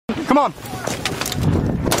Come on.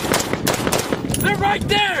 They're right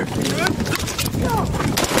there!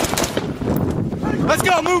 Let's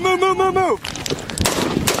go. Move.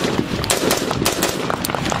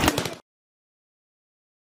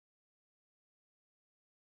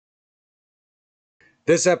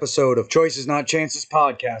 This episode of Choices Not Chances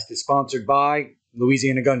podcast is sponsored by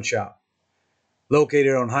Louisiana Gun Shop,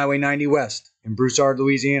 located on Highway 90 West in Broussard,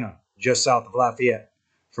 Louisiana, just south of Lafayette.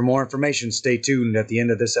 For more information, stay tuned at the end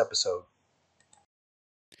of this episode.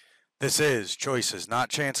 This is Choices Not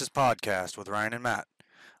Chances podcast with Ryan and Matt.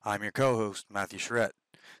 I'm your co-host, Matthew Charette.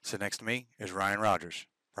 Sitting next to me is Ryan Rogers.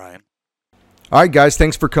 Ryan. All right, guys,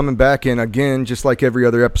 thanks for coming back. And again, just like every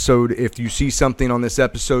other episode, if you see something on this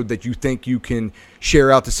episode that you think you can share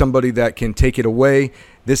out to somebody that can take it away,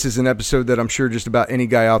 this is an episode that I'm sure just about any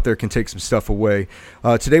guy out there can take some stuff away.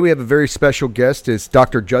 Today we have a very special guest. It's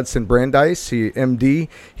Dr. Judson Brandeis, MD.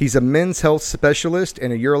 He's a men's health specialist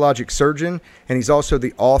and a urologic surgeon, and he's also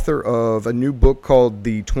the author of a new book called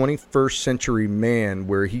The 21st Century Man,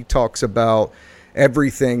 where he talks about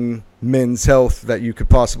everything men's health that you could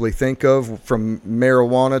possibly think of, from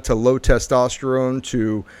marijuana to low testosterone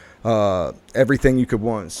to everything you could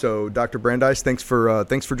want. So, Dr. Brandeis, thanks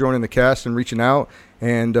for joining the cast and reaching out.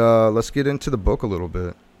 And let's get into the book a little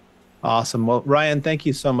bit. Awesome. Well, Ryan, thank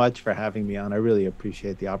you so much for having me on. I really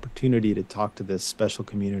appreciate the opportunity to talk to this special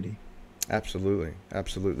community. Absolutely.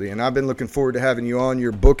 And I've been looking forward to having you on.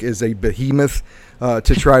 Your book is a behemoth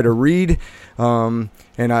to try to read. And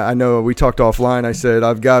I know we talked offline. I said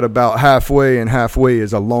I've got about halfway, and halfway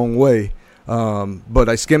is a long way. But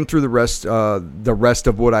I skimmed through the rest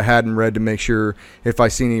of what I hadn't read to make sure if I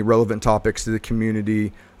see any relevant topics to the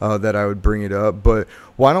community that I would bring it up. But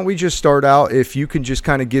why don't we just start out, if you can just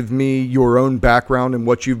kind of give me your own background and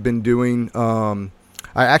what you've been doing.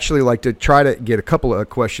 I actually like to try to get a couple of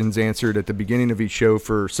questions answered at the beginning of each show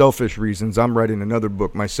for selfish reasons. I'm writing another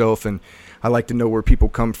book myself, and I like to know where people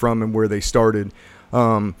come from and where they started.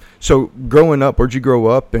 So growing up, where'd you grow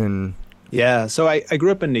up? And yeah, so I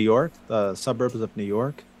grew up in New York, the suburbs of New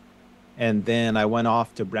York. And then I went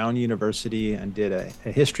off to Brown University and did a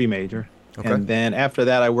history major. Okay. And then after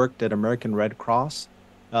that, I worked at American Red Cross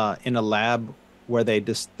in a lab where they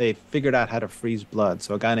figured out how to freeze blood.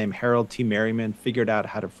 So a guy named Harold T. Merriman figured out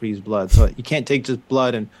how to freeze blood. So you can't take just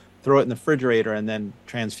blood and throw it in the refrigerator and then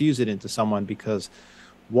transfuse it into someone, because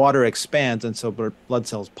water expands and so blood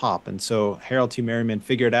cells pop. And so Harold T. Merriman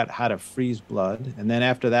figured out how to freeze blood. And then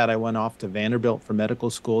after that, I went off to Vanderbilt for medical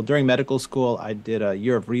school. During medical school, I did a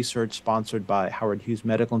year of research sponsored by Howard Hughes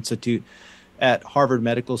Medical Institute at Harvard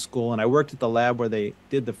Medical School, and I worked at the lab where they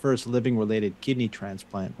did the first living-related kidney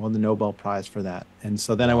transplant, won the Nobel Prize for that. And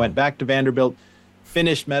so then I went back to Vanderbilt,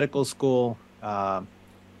 finished medical school, and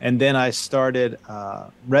then I started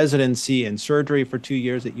residency in surgery for 2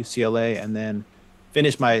 years at UCLA, and then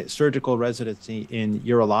finished my surgical residency in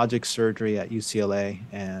urologic surgery at UCLA.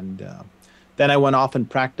 And then I went off and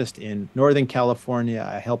practiced in Northern California.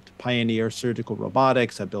 I helped pioneer surgical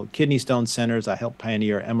robotics. I built kidney stone centers. I helped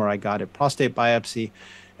pioneer MRI-guided prostate biopsy.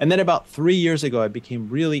 And then about 3 years ago, I became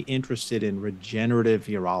really interested in regenerative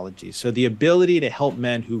urology. So the ability to help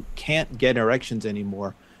men who can't get erections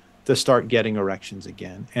anymore to start getting erections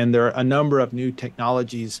again. And there are a number of new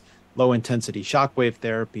technologies: low-intensity shockwave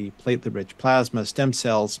therapy, platelet-rich plasma, stem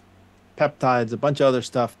cells, peptides, a bunch of other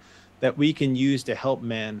stuff that we can use to help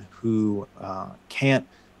men who can't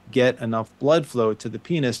get enough blood flow to the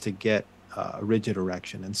penis to get a rigid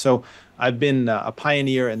erection. And so I've been a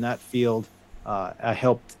pioneer in that field. I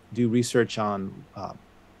helped do research on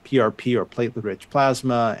PRP, or platelet-rich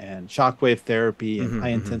plasma, and shockwave therapy, and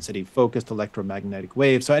high-intensity focused electromagnetic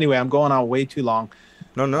waves. So anyway, I'm going on way too long.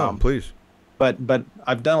 No, please. But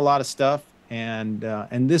I've done a lot of stuff, and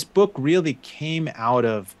this book really came out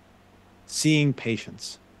of seeing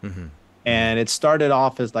patients. Mm-hmm. And it started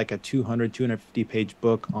off as like a 250 page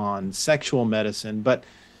book on sexual medicine, but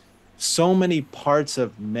so many parts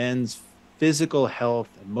of men's physical health,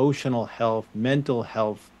 emotional health, mental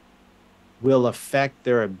health will affect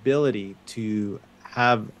their ability to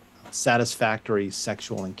have satisfactory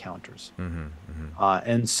sexual encounters.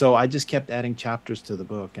 And so I just kept adding chapters to the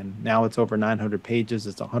book, and now it's over 900 pages.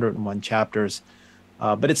 It's 101 chapters.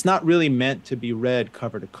 But it's not really meant to be read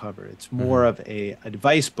cover to cover. It's more of a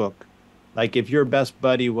advice book. Like if your best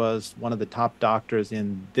buddy was one of the top doctors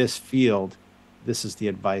in this field, this is the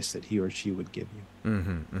advice that he or she would give you.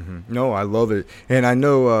 No, I love it. And I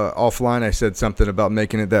know offline I said something about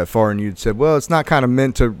making it that far, and you'd said, well, it's not kind of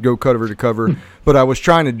meant to go cover to cover, but I was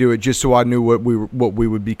trying to do it just so I knew what we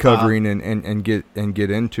would be covering and get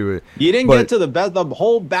into it. You didn't get to the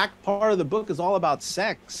whole back part of the book is all about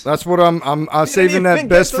sex. That's what I'm saving that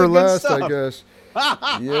best for last, I guess.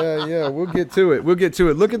 Yeah, we'll get to it. Look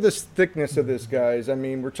at this thickness of this, guys. I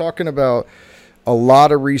mean, we're talking about a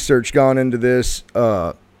lot of research gone into this.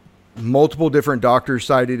 Multiple different doctors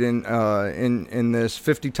cited in this,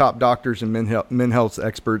 50 top doctors and men health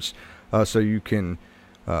experts, so you can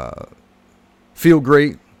feel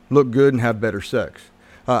great, look good, and have better sex.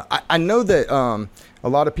 I know that a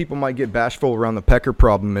lot of people might get bashful around the pecker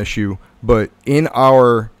problem issue, but in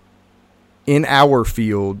our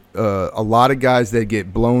field, a lot of guys that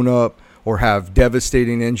get blown up or have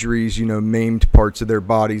devastating injuries, maimed parts of their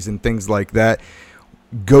bodies and things like that,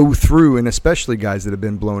 go through, and especially guys that have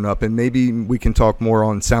been blown up, and maybe we can talk more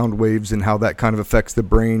on sound waves and how that kind of affects the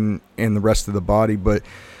brain and the rest of the body, but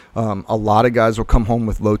a lot of guys will come home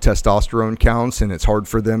with low testosterone counts, and it's hard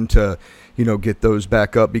for them to get those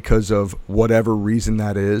back up because of whatever reason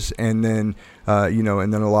that is, and then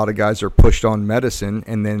and then a lot of guys are pushed on medicine,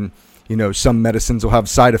 and then some medicines will have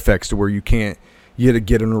side effects to where you can't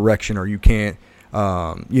get an erection, or you can't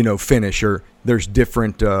finish, or there's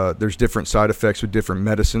different side effects with different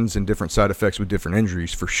medicines and different side effects with different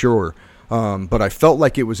injuries for sure. But I felt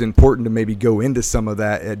like it was important to maybe go into some of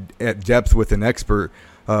that at depth with an expert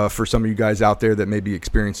for some of you guys out there that may be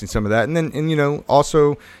experiencing some of that. And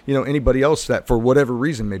also anybody else that for whatever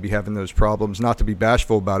reason may be having those problems, not to be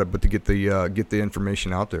bashful about it, but to get the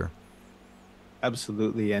information out there.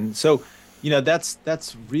 Absolutely. And so,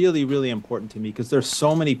 that's really, really important to me, because there's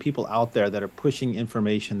so many people out there that are pushing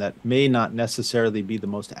information that may not necessarily be the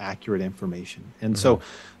most accurate information. And so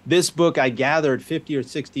this book, I gathered 50 or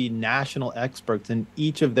 60 national experts in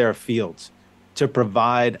each of their fields to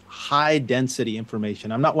provide high density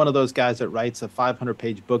information. I'm not one of those guys that writes a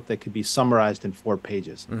 500-page book that could be summarized in 4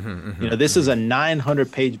 pages. This is a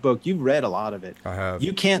 900-page book. You've read a lot of it. I have.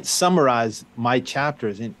 You can't summarize my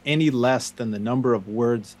chapters in any less than the number of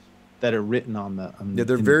words that are written on the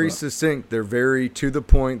they're very succinct. They're very to the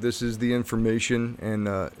point. This is the information, and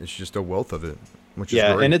it's just a wealth of it, which is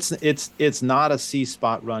great. And it's not a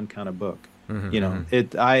C-spot run kind of book.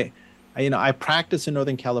 I practice in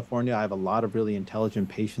Northern California. I have a lot of really intelligent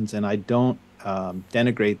patients, and I don't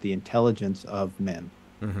denigrate the intelligence of men.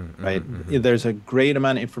 Right? There's a great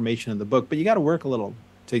amount of information in the book, but you got to work a little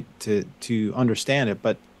to understand it.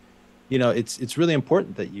 But it's really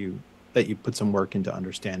important that you put some work into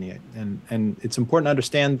understanding it, and it's important to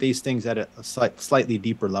understand these things at a slightly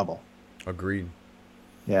deeper level. Agreed.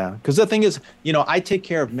 Yeah, because the thing is, I take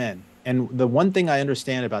care of men, and the one thing I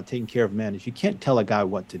understand about taking care of men is you can't tell a guy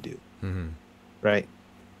what to do. Right?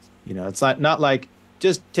 It's not like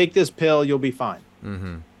just take this pill, you'll be fine.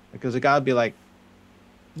 Because a guy would be like,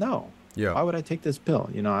 no, why would I take this pill?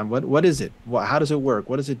 What is it? How does it work?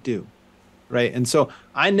 What does it do? Right? And so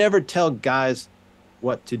I never tell guys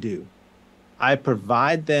what to do. I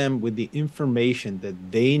provide them with the information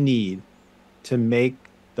that they need to make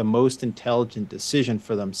the most intelligent decision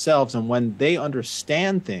for themselves. And when they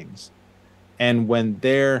understand things, and when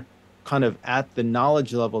they're kind of at the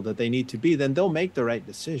knowledge level that they need to be, then they'll make the right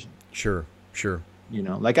decision. Sure.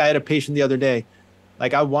 Like I had a patient the other day,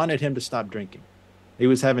 like I wanted him to stop drinking. He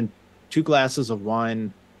was having 2 glasses of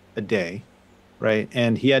wine a day, right?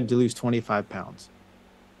 And he had to lose 25 pounds.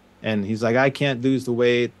 And he's like, I can't lose the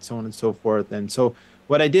weight, so on and so forth. And so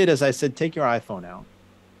what I did is I said, take your iPhone out.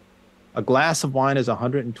 A glass of wine is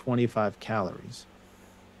 125 calories.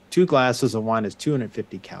 2 glasses of wine is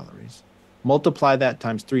 250 calories. Multiply that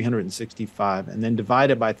times 365, and then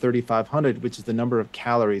divide it by 3,500, which is the number of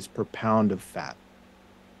calories per pound of fat.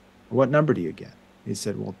 What number do you get? He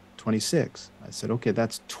said, well, 26. I said, okay,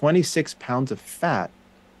 that's 26 pounds of fat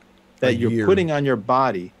that you're putting on your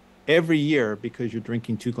body every year because you're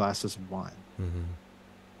drinking 2 glasses of wine.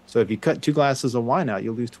 So if you cut 2 glasses of wine out,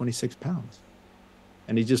 you'll lose 26 pounds.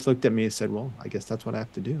 And he just looked at me and said, well, I guess that's what I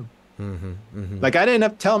have to do. Like I didn't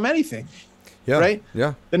have to tell him anything. Yeah. Right?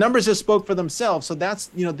 Yeah. The numbers just spoke for themselves. So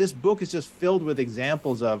that's, this book is just filled with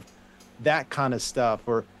examples of that kind of stuff.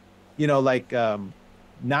 Or, 90%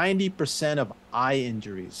 of eye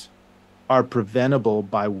injuries are preventable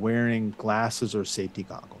by wearing glasses or safety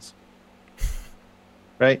goggles.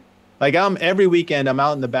 Right? Like every weekend I'm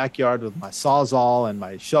out in the backyard with my Sawzall and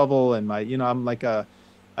my shovel and my,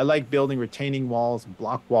 I like building retaining walls and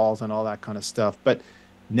block walls and all that kind of stuff. But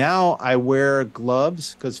now I wear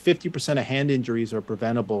gloves because 50% of hand injuries are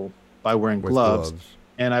preventable by wearing gloves.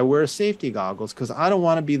 and I wear safety goggles because I don't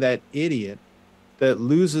want to be that idiot that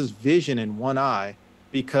loses vision in one eye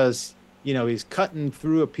because, he's cutting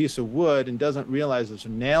through a piece of wood and doesn't realize there's a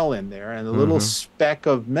nail in there, and a little speck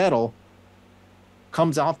of metal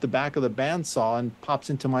comes off the back of the bandsaw and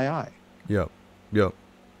pops into my eye. Yep.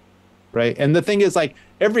 Right. And the thing is, like,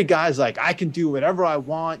 every guy's like, I can do whatever I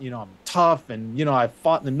want. I'm tough. And, I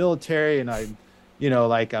fought in the military and I'm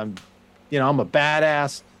a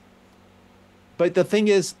badass. But the thing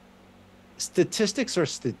is, statistics are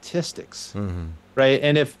statistics. Right.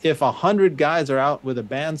 And if 100 guys are out with a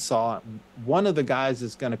bandsaw, one of the guys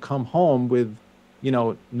is going to come home with,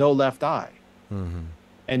 no left eye.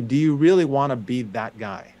 And do you really want to be that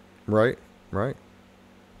guy? Right.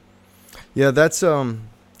 Yeah, that's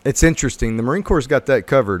it's interesting. The Marine Corps got that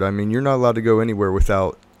covered. I mean, you're not allowed to go anywhere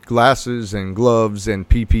without glasses and gloves and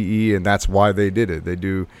PPE, and that's why they did it. They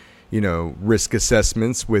do, risk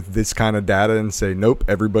assessments with this kind of data and say, nope,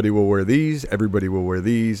 everybody will wear these, everybody will wear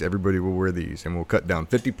these, everybody will wear these, and we'll cut down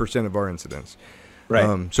 50% of our incidents.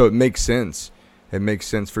 Right. So it makes sense. It makes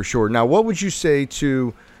sense for sure. Now, what would you say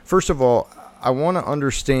to, first of all, I want to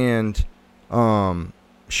understand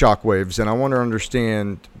shockwaves, and I want to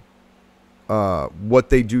understand what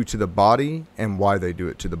they do to the body and why they do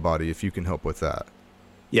it to the body, if you can help with that.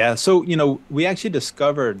 Yeah, so, we actually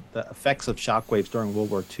discovered the effects of shockwaves during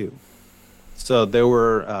World War II. So there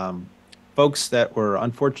were folks that were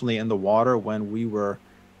unfortunately in the water when we were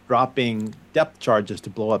dropping depth charges to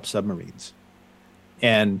blow up submarines.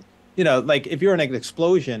 And, like if you're in an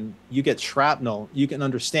explosion, you get shrapnel, you can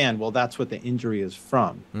understand, well, that's what the injury is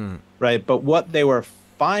from, right? But what they were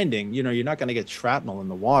finding, you're not going to get shrapnel in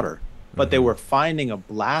the water, but they were finding a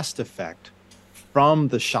blast effect from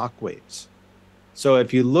the shock waves. So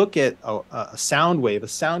if you look at a sound wave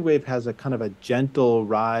has a kind of a gentle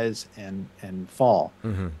rise and fall,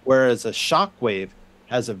 whereas a shock wave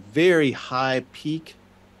has a very high peak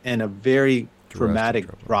and a very dramatic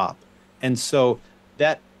drop. And so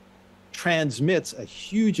that transmits a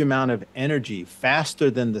huge amount of energy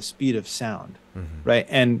faster than the speed of sound, right?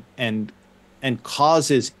 And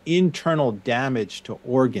causes internal damage to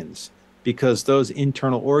organs, because those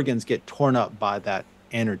internal organs get torn up by that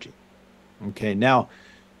energy. Okay, now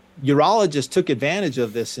urologists took advantage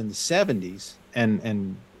of this in the 70s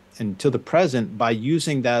and to the present by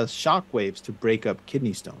using those shock waves to break up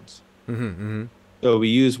kidney stones. So we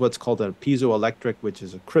use what's called a piezoelectric, which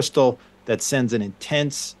is a crystal that sends an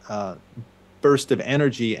intense burst of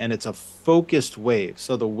energy, and it's a focused wave.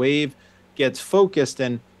 So the wave gets focused,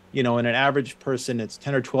 and in an average person, it's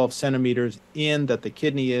 10 or 12 centimeters in that the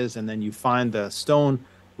kidney is, and then you find the stone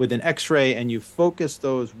with an X-ray, and you focus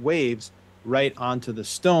those waves right onto the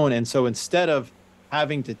stone. And so instead of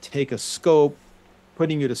having to take a scope,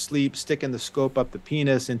 putting you to sleep, sticking the scope up the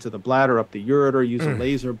penis, into the bladder, up the ureter, use a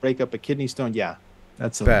laser, break up a kidney stone,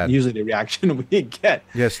 that's usually the reaction we get.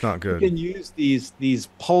 Yeah, it's not good. You can use these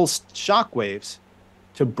pulsed shock waves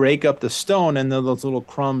to break up the stone, and then those little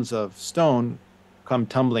crumbs of stone come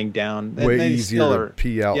tumbling down. Way easier to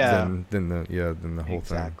pee out than the whole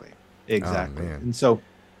thing. Exactly.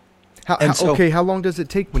 Oh, and so how long does it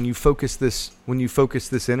take when you focus this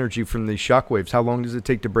energy from these shock waves? How long does it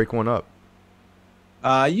take to break one up?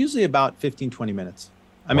 Usually about 15-20 minutes.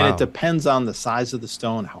 I mean, it depends on the size of the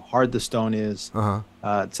stone, how hard the stone is,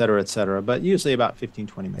 et cetera, but usually about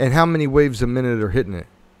 15-20 minutes. And how many waves a minute are hitting it?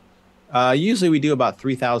 Usually we do about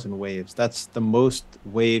 3,000 waves. That's the most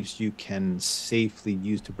waves you can safely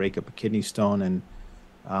use to break up a kidney stone.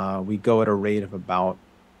 And we go at a rate of about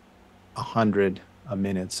 100 a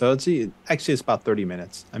minute. So it's about 30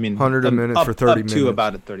 minutes. I mean, 100 a minute for 30 minutes. Up to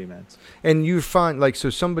about 30 minutes. And you find, so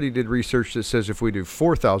somebody did research that says if we do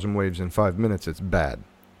 4,000 waves in 5 minutes, it's bad.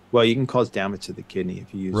 Well, you can cause damage to the kidney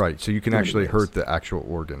if you use. Right. So you can actually hurt the actual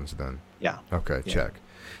organs then. Yeah. Okay. Yeah. Check.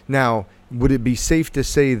 Now, would it be safe to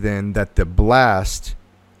say then that the blast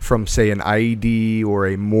from, say, an IED or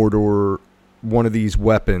a mortar, one of these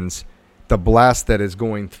weapons, the blast that is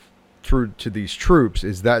going through to these troops,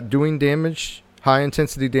 is that doing damage, high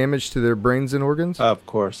intensity damage to their brains and organs? Of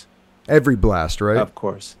course. Every blast, right? Of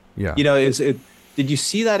course. Yeah. Did you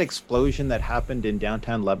see that explosion that happened in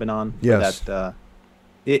downtown Lebanon? Yes.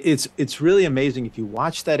 It's really amazing. If you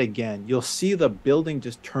watch that again, you'll see the building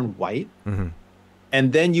just turn white.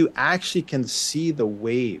 And then you actually can see the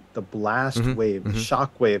wave, the blast wave, the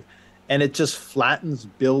shock wave, and it just flattens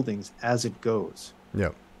buildings as it goes.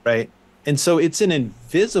 Yep. Right? And so it's an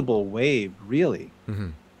invisible wave, really.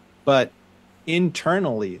 But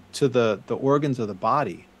internally to the organs of the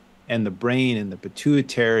body and the brain and the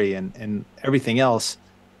pituitary and everything else,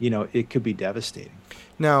 it could be devastating.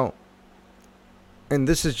 Now, and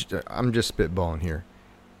this is, I'm just spitballing here.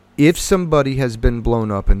 if somebody has been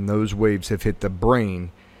blown up and those waves have hit the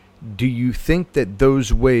brain, do you think that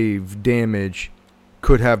those wave damage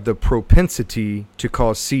could have the propensity to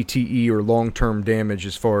cause CTE or long-term damage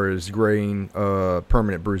as far as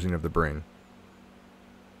permanent bruising of the brain?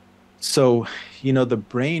 So, the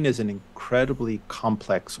brain is an incredibly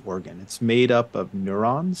complex organ. It's made up of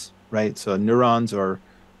neurons, right? So neurons are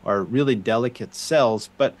really delicate cells,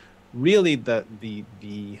 but really the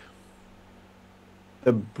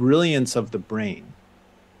brilliance of the brain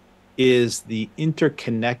is the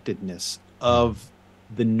interconnectedness of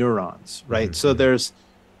the neurons, right? Mm-hmm. So there's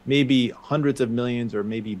maybe hundreds of millions or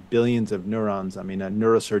maybe billions of neurons. I mean, a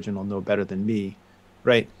neurosurgeon will know better than me,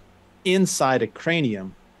 right? Inside a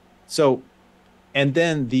cranium. So, and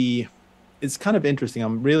then it's kind of interesting.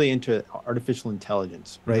 I'm really into artificial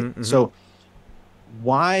intelligence, right? Mm-hmm. So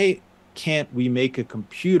why can't we make a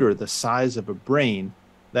computer the size of a brain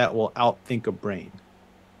that will outthink a brain,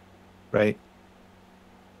 right?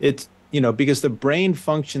 It's, because the brain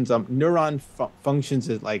functions, functions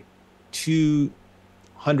at like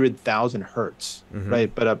 200,000 hertz, mm-hmm.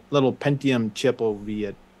 right? But a little Pentium chip will be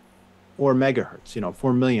at 4 megahertz,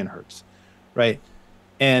 4 million hertz, right?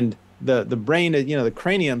 And the brain, the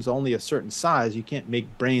cranium's only a certain size. You can't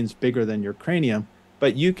make brains bigger than your cranium,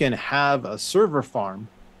 but you can have a server farm,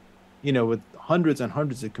 with hundreds and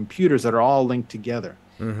hundreds of computers that are all linked together.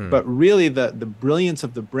 Mm-hmm. But really the brilliance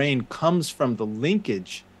of the brain comes from the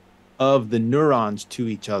linkage of the neurons to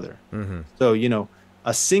each other. Mm-hmm. So,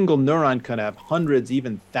 a single neuron could have hundreds,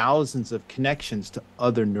 even thousands of connections to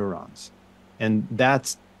other neurons. And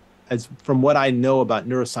that's, as from what I know about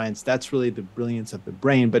neuroscience, that's really the brilliance of the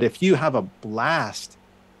brain. But if you have a blast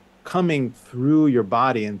coming through your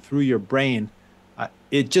body and through your brain,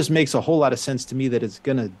 it just makes a whole lot of sense to me that it's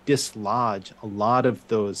going to dislodge a lot of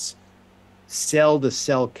those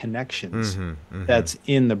cell-to-cell connections mm-hmm, mm-hmm. that's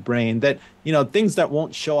in the brain, that, things that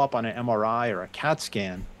won't show up on an MRI or a CAT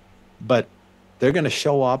scan, but they're going to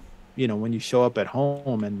show up, when you show up at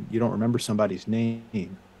home and you don't remember somebody's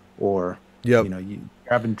name, or, yep. You're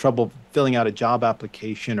having trouble filling out a job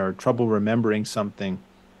application or trouble remembering something,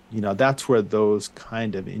 that's where those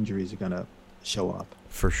kind of injuries are going to show up.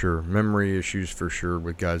 For sure. Memory issues for sure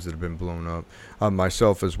with guys that have been blown up.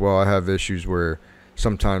 Myself as well, I have issues where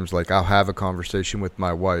sometimes, like, I'll have a conversation with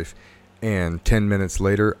my wife and 10 minutes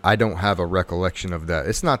later, I don't have a recollection of that.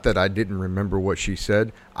 It's not that I didn't remember what she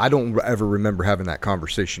said. I don't ever remember having that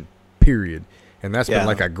conversation, period. And that's been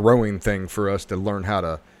like a growing thing for us to learn how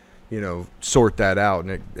to, sort that out.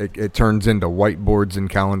 And it turns into whiteboards and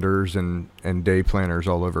calendars and day planners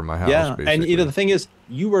all over my house. Yeah, basically. And, the thing is,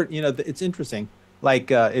 it's interesting.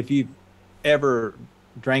 Like, if you've ever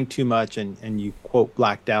drank too much and you, quote,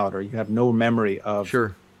 blacked out, or you have no memory of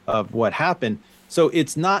sure. of what happened. So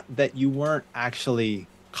it's not that you weren't actually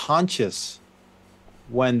conscious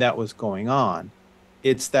when that was going on.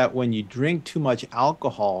 It's that when you drink too much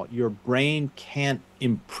alcohol, your brain can't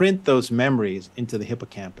imprint those memories into the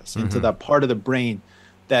hippocampus, mm-hmm. into that part of the brain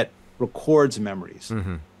that records memories.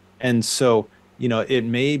 Mm-hmm. And so, it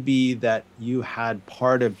may be that you had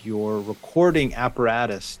part of your recording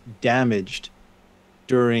apparatus damaged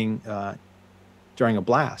during a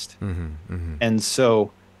blast. Mm-hmm, mm-hmm. And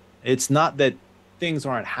so it's not that things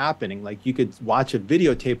aren't happening. Like, you could watch a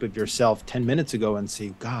videotape of yourself 10 minutes ago and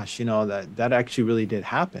see, gosh, that actually really did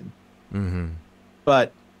happen. Mm-hmm.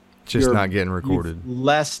 But just not getting recorded.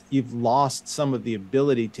 You've lost some of the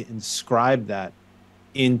ability to inscribe that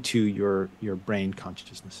into your brain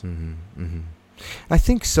consciousness. Mm-hmm, mm-hmm. I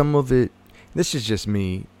think some of it, this is just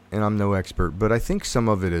me, and I'm no expert, but I think some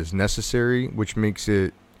of it is necessary, which makes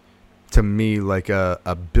it, to me, like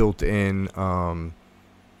a built-in, a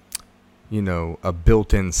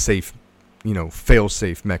built-in safe,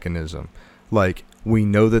 fail-safe mechanism. Like, we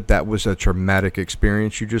know that was a traumatic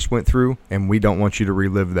experience you just went through, and we don't want you to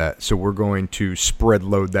relive that. So we're going to spread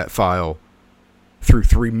load that file through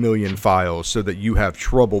 3 million files so that you have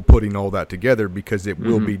trouble putting all that together, because it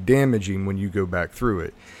will be damaging when you go back through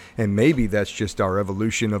it. And maybe that's just our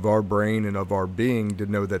evolution of our brain and of our being to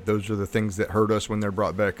know that those are the things that hurt us when they're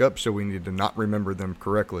brought back up, so we need to not remember them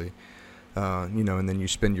correctly. And then you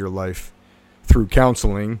spend your life through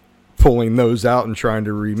counseling pulling those out and trying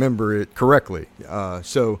to remember it correctly.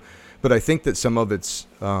 But I think that some of it's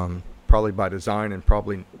probably by design and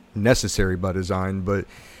probably necessary by design, but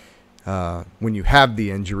when you have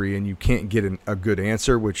the injury and you can't get a good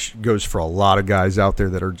answer, which goes for a lot of guys out there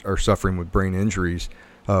that are suffering with brain injuries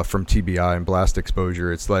from TBI and blast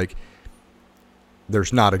exposure, it's like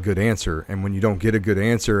there's not a good answer. And when you don't get a good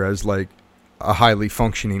answer as like a highly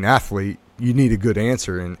functioning athlete, you need a good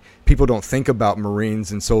answer. And people don't think about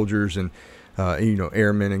Marines and soldiers and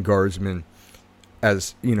airmen and guardsmen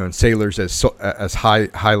as, and sailors as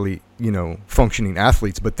highly, functioning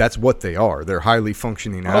athletes, but that's what they are. They're highly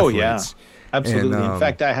functioning athletes. Oh yeah, absolutely. And, in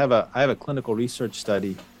fact, I have a clinical research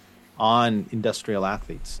study on industrial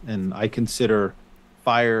athletes, and I consider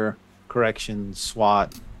fire, corrections,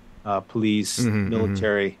 SWAT, police,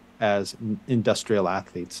 military as industrial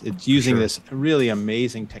athletes. It's using this really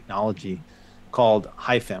amazing technology called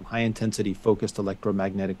HIFEM, high intensity focused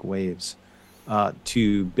electromagnetic waves,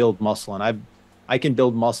 to build muscle. And I can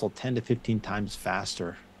build muscle 10 to 15 times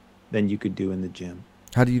faster than you could do in the gym.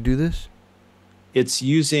 How do you do this? It's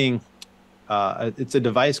using it's a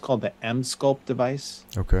device called the M-Sculpt device.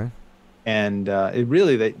 Okay. And it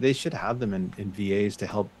really, they should have them in VAs to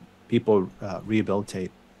help people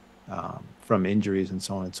rehabilitate from injuries and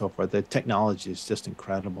so on and so forth. The technology is just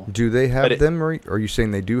incredible. Do they have them, or are you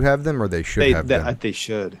saying they do have them, or they should have them? They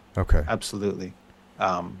should. Okay. Absolutely.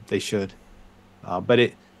 They should. But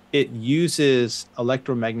it uses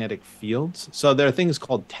electromagnetic fields. So there are things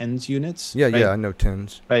called TENS units. Yeah, right? yeah, I know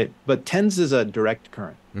TENS. Right. But TENS is a direct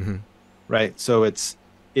current. Mm-hmm. Right. So it's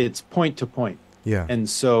point to point. Yeah. And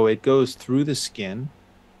so it goes through the skin,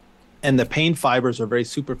 and the pain fibers are very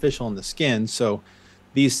superficial in the skin. So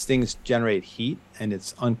these things generate heat, and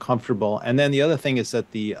it's uncomfortable. And then the other thing is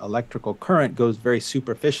that the electrical current goes very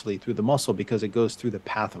superficially through the muscle because it goes through the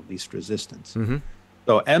path of least resistance. Mm-hmm.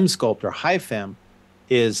 So M-Sculpt or HIFEM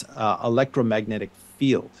is electromagnetic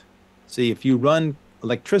field. See, if you run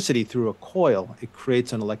electricity through a coil, it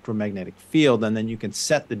creates an electromagnetic field, and then you can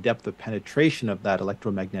set the depth of penetration of that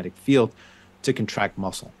electromagnetic field to contract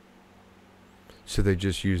muscle. So they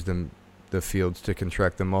just use the fields to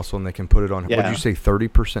contract the muscle, and they can put it on. Yeah. What did you say,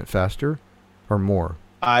 30% faster or more?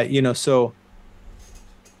 I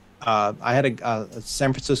had a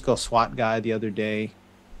San Francisco SWAT guy the other day.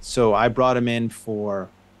 So I brought him in for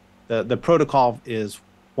the protocol is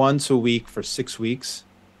once a week for 6 weeks.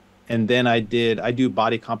 And then I do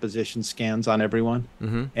body composition scans on everyone.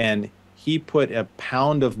 Mm-hmm. And he put a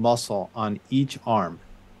pound of muscle on each arm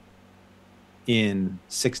in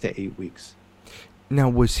 6 to 8 weeks. Now,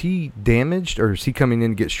 was he damaged, or is he coming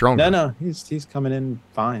in to get stronger? No, he's coming in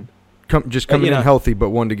fine. Just coming in healthy,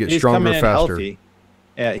 but wanting to get stronger faster. Healthy.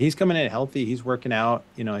 Yeah, he's coming in healthy. He's working out.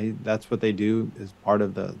 That's what they do as part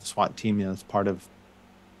of the SWAT team. It's part of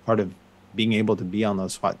being able to be on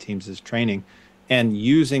those SWAT teams is training. And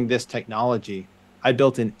using this technology, I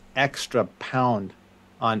built an extra pound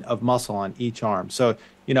of muscle on each arm. So,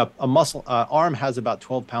 a muscle arm has about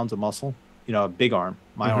 12 pounds of muscle. A big arm.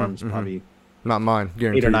 My arm's probably not mine.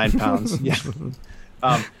 Guaranteed. 8 or 9 pounds. Yeah.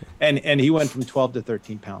 And he went from 12 to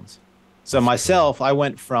 13 pounds. So myself, I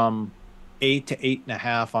went from 8 to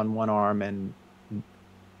 8.5 on one arm, and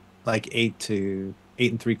like 8 to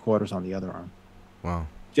 8 3/4 on the other arm. Wow.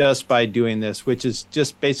 Just by doing this, which is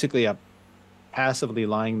just basically passively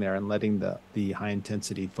lying there and letting the high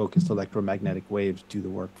intensity focused electromagnetic waves do the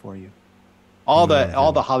work for you. All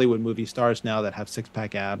the Hollywood movie stars now that have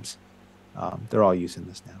 6-pack abs, they're all using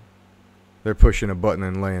this now. They're pushing a button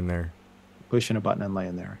and laying there.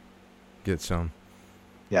 Get some.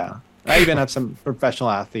 Yeah. I even have some professional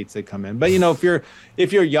athletes that come in. But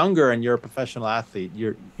if you're younger and you're a professional athlete,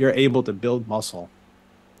 you're able to build muscle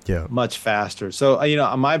much faster. So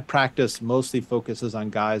my practice mostly focuses on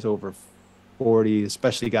guys over 40,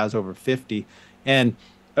 especially guys over 50. And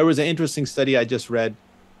there was an interesting study I just read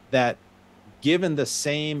that given the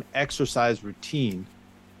same exercise routine,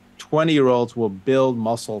 20-year-olds will build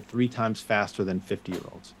muscle 3 times faster than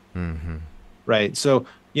 50-year-olds. Mm-hmm. Right. So,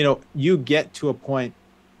 you get to a point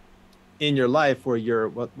in your life where you're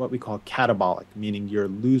what we call catabolic, meaning you're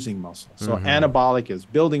losing muscle. So anabolic is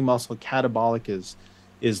building muscle, catabolic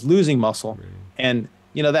is losing muscle. Right. And,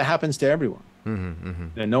 that happens to everyone. Mm-hmm,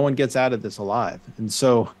 mm-hmm. No one gets out of this alive. And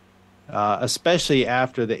so, especially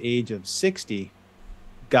after the age of 60,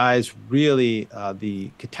 guys really,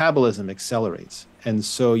 the catabolism accelerates. And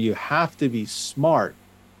so you have to be smart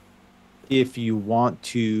if you want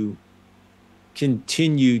to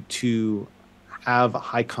continue to have a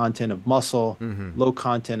high content of muscle, low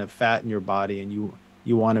content of fat in your body, and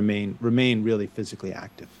you want to remain really physically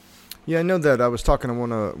active. Yeah, I know that. I was talking to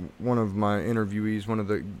one of my interviewees, one of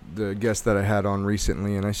the guests that I had on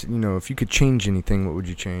recently, and I said, if you could change anything, what would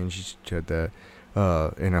you change? He said that,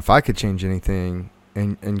 and if I could change anything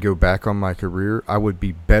and go back on my career, I would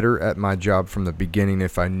be better at my job from the beginning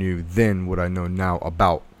if I knew then what I know now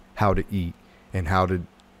about how to eat and how to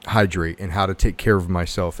hydrate and how to take care of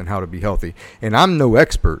myself and how to be healthy. And I'm no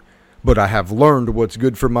expert, but I have learned what's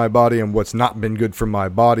good for my body and what's not been good for my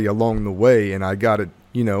body along the way. And I got it,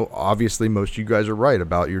 obviously most of you guys are right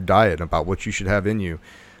about your diet, about what you should have in you.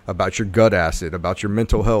 about your gut acid, about your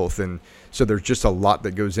mental health. And so there's just a lot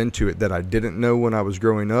that goes into it that I didn't know when I was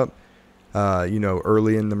growing up,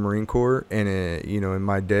 early in the Marine Corps and, in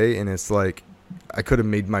my day. And it's like I could have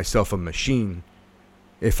made myself a machine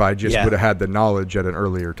if I just would have had the knowledge at an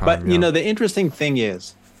earlier time. But, the interesting thing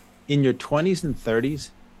is in your 20s and 30s,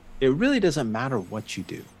 it really doesn't matter what you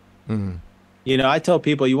do. Mm-hmm. I tell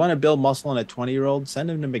people, you want to build muscle in a 20-year-old,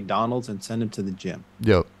 send him to McDonald's and send him to the gym.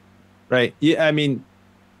 Yep. Right. Yeah. I mean,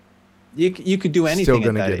 you could do anything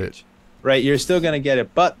at that age. Right. You're still going to get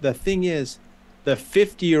it. But the thing is, the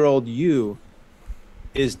 50-year-old you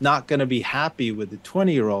is not going to be happy with the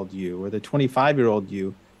 20-year-old you or the 25-year-old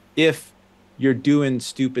you if you're doing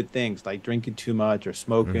stupid things like drinking too much or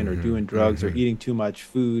smoking or doing drugs or eating too much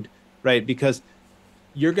food. Right. Because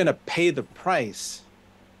you're going to pay the price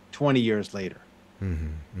 20 years later.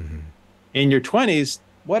 In your 20s,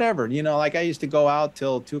 whatever, like I used to go out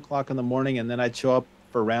till 2 o'clock in the morning and then I'd show up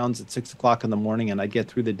for rounds at 6 o'clock in the morning and I'd get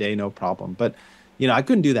through the day, no problem. But, I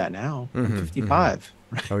couldn't do that now. I'm 55.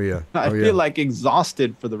 Right? Oh, yeah. I feel like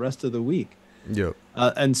exhausted for the rest of the week. Yep.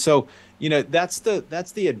 And so, that's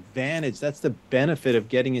the advantage. That's the benefit of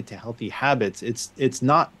getting into healthy habits. It's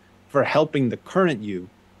not for helping the current you.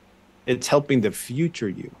 It's helping the future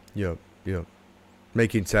you. Yep.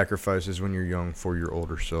 Making sacrifices when you're young for your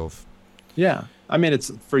older self. Yeah. I mean, it's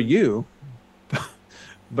for you,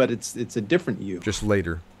 but it's a different you. Just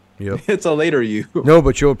later. Yep. It's a later you. No,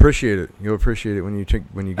 but you'll appreciate it. You'll appreciate it when you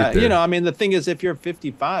get there. I mean, the thing is, if you're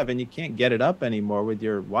 55 and you can't get it up anymore with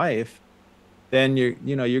your wife, then you're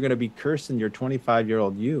going to be cursing your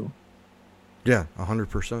 25-year-old you. Yeah,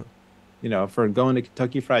 100%. For going to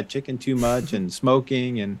Kentucky Fried Chicken too much and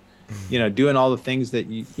smoking and doing all the things that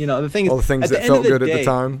the thing is, all the things that felt good at the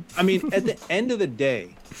time. I mean, at the end of the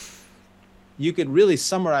day, you could really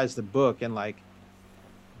summarize the book and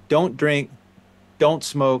don't drink, don't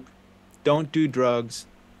smoke, don't do drugs,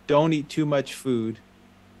 don't eat too much food,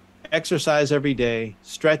 exercise every day,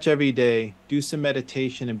 stretch every day, do some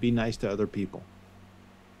meditation, and be nice to other people.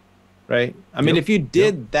 Right? I mean, if you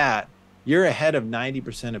did that, you're ahead of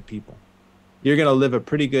 90% of people. You're going to live a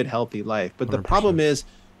pretty good, healthy life. But 100%. The problem is,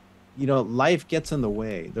 life gets in the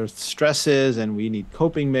way. There's stresses and we need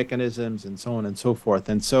coping mechanisms and so on and so forth.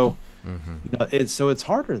 And so, it's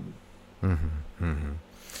harder.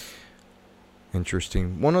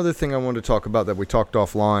 Interesting. One other thing I wanted to talk about that we talked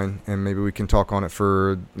offline, and maybe we can talk on it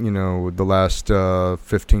for, the last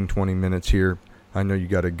 15, 20 minutes here. I know you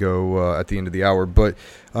got to go at the end of the hour, but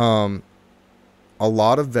a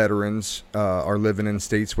lot of veterans are living in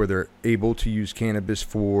states where they're able to use cannabis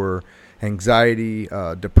for anxiety,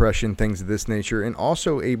 depression, things of this nature, and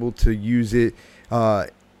also able to use it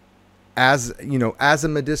as a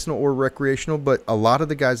medicinal or recreational. But a lot of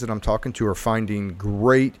the guys that I'm talking to are finding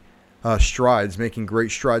great making great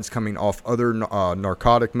strides coming off other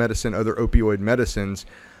narcotic medicine, other opioid medicines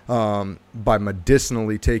by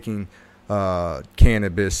medicinally taking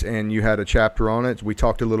cannabis. And you had a chapter on it. We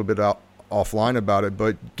talked a little bit offline about it,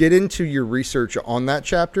 but get into your research on that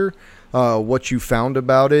chapter, what you found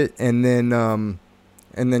about it, and then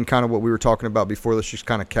kind of what we were talking about before. Let's just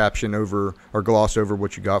kind of caption over or gloss over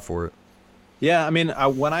what you got for it. Yeah, I mean,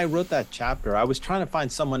 when I wrote that chapter, I was trying to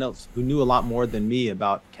find someone else who knew a lot more than me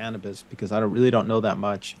about cannabis because I really don't know that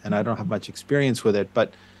much and I don't have much experience with it.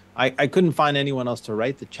 But I couldn't find anyone else to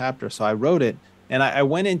write the chapter, so I wrote it. And I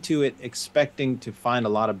went into it expecting to find a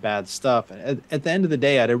lot of bad stuff. At the end of the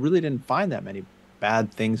day, I really didn't find that many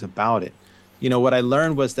bad things about it. What I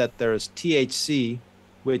learned was that there's THC,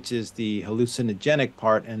 which is the hallucinogenic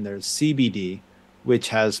part, and there's CBD, which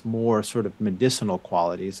has more sort of medicinal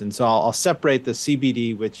qualities. And so I'll separate the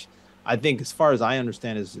CBD, which I think, as far as I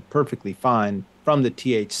understand, is perfectly fine, from the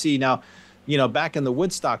THC. Now, back in the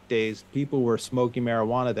Woodstock days, people were smoking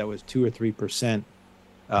marijuana that was 2 or 3%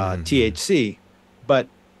 THC. But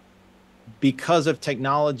because of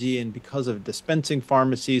technology and because of dispensing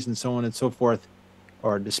pharmacies and so on and so forth,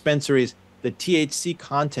 or dispensaries, the THC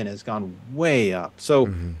content has gone way up.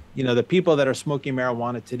 So, the people that are smoking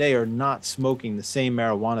marijuana today are not smoking the same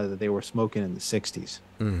marijuana that they were smoking in the 60s,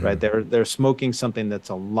 right? They're smoking something that's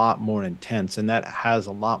a lot more intense, and that has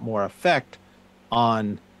a lot more effect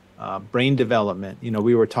on brain development.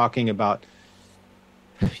 We were talking about,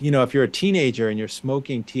 if you're a teenager and you're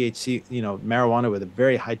smoking THC, marijuana with a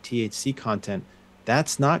very high THC content,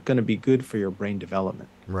 that's not going to be good for your brain development.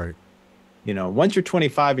 Right. Once you're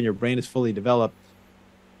 25 and your brain is fully developed,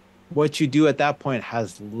 what you do at that point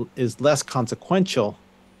is less consequential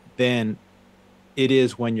than it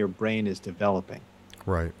is when your brain is developing.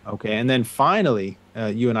 Right. Okay. And then finally,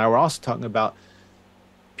 you and I were also talking about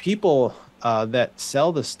people that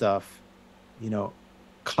sell the stuff,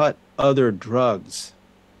 cut other drugs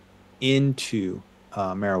into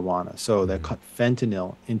marijuana. So they cut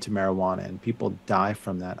fentanyl into marijuana, and people die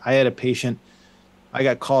from that. I had a patient, I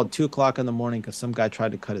got called 2:00 in the morning because some guy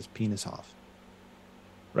tried to cut his penis off.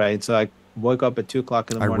 Right. So I woke up at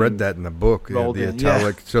 2:00 in the morning. I read that in the book, the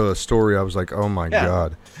italic story. I was like, oh my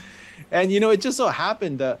God. And, it just so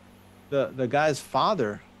happened that the guy's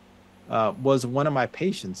father was one of my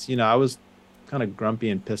patients. I was kind of grumpy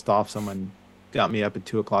and pissed off. Someone got me up at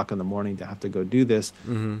 2:00 in the morning to have to go do this.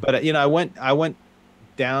 Mm-hmm. But, I went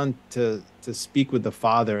down to speak with the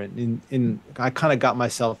father, and I kind of got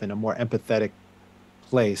myself in a more empathetic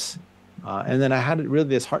place. And then I had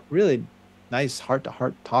this really nice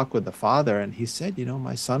heart-to-heart talk with the father, and he said,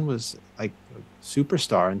 my son was like a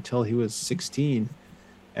superstar until he was 16,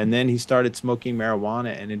 and then he started smoking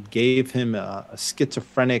marijuana, and it gave him a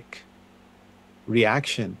schizophrenic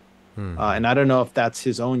reaction. And I don't know if that's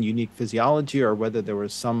his own unique physiology or whether there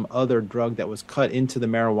was some other drug that was cut into the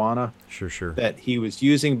marijuana that he was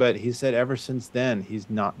using, but he said ever since then he's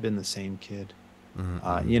not been the same kid.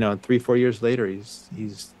 3-4 years later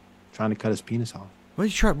he's trying to cut his penis off. What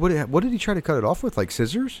did he try? What did he try to cut it off with? Like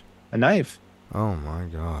scissors? A knife. Oh my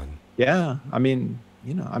God. Yeah, you've seen.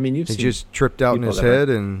 He just tripped out in his head,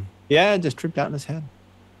 and. Yeah, just tripped out in his head.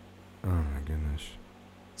 Oh my goodness.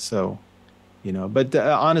 So, but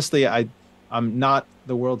honestly, I'm not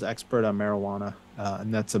the world's expert on marijuana,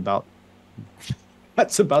 and that's about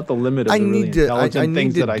the limit of the really intelligent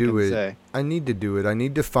things that I can say. I need to do it. I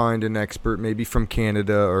need to find an expert, maybe from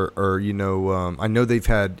Canada or I know they've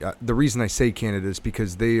had, the reason I say Canada is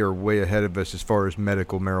because they are way ahead of us as far as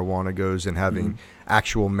medical marijuana goes, and having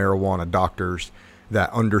actual marijuana doctors that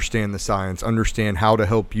understand the science, understand how to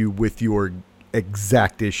help you with your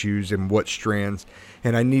exact issues and what strands.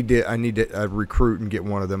 And I need to recruit and get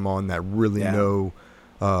one of them on that really know.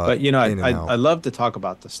 But I love to talk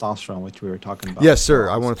about testosterone, which we were talking about. Yes, sir.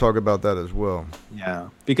 I want to talk about that as well. Yeah,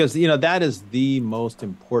 because that is the most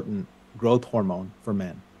important growth hormone for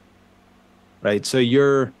men. Right. So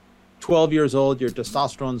you're 12 years old, your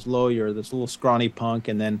testosterone's low, you're this little scrawny punk,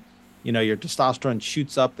 and then your testosterone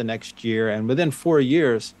shoots up the next year, and within 4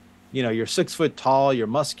 years, you're 6 foot tall, you're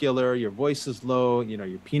muscular, your voice is low,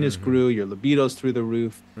 your penis grew, your libido's through the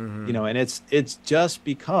roof, and it's just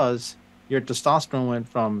because your testosterone went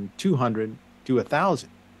from 200 to 1,000.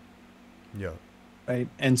 Yeah. Right.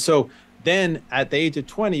 And so then at the age of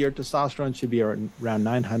 20, your testosterone should be around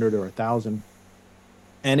 900 or 1,000.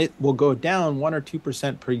 And it will go down 1 or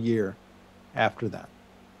 2% per year after that.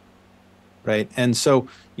 Right. And so,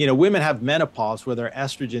 women have menopause where their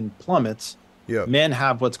estrogen plummets. Yeah. Men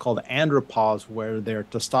have what's called andropause where their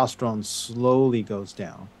testosterone slowly goes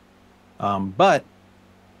down. But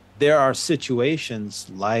there are situations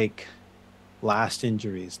like blast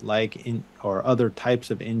injuries, or other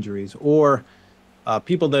types of injuries, or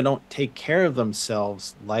people that don't take care of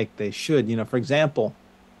themselves like they should. For example,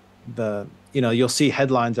 you'll see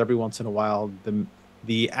headlines every once in a while.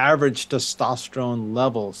 The average testosterone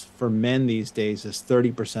levels for men these days is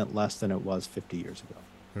 30% less than it was 50 years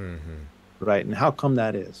ago. Right. And how come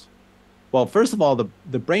that is? Well, first of all,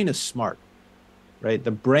 the brain is smart. Right.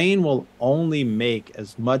 The brain will only make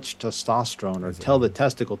as much testosterone, or tell the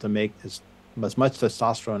testicle to make as much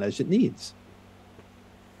testosterone as it needs.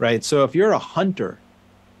 Right. So if you're a hunter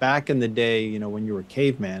back in the day, when you were a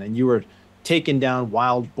caveman and you were taking down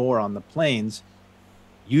wild boar on the plains,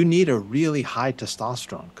 you need a really high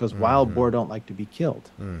testosterone because wild boar don't like to be killed.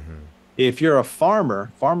 If you're a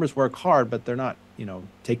farmer, farmers work hard, but they're not,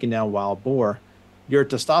 taking down wild boar. Your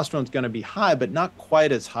testosterone is going to be high, but not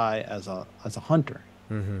quite as high as a hunter.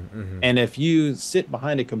 And if you sit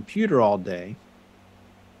behind a computer all day,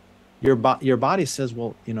 your body says,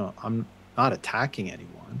 well, I'm not attacking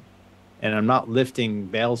anyone, and I'm not lifting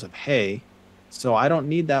bales of hay, so I don't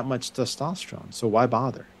need that much testosterone. So why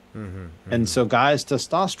bother? And so guys'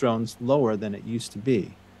 testosterone's lower than it used to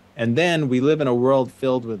be. And then we live in a world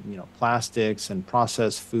filled with, plastics and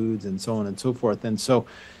processed foods and so on and so forth. And so,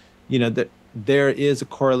 there is a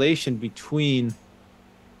correlation between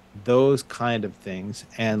those kind of things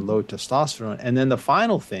and low testosterone. And then the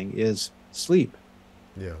final thing is sleep.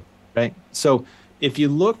 Yeah. Right. So if you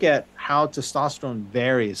look at how testosterone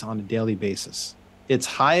varies on a daily basis, it's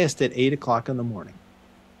highest at 8:00 in the morning.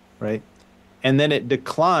 Right. And then it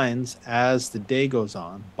declines as the day goes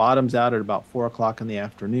on, bottoms out at about 4:00 in the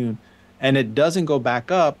afternoon, and it doesn't go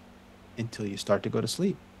back up until you start to go to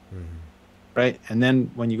sleep. Right. And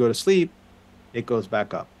then when you go to sleep, it goes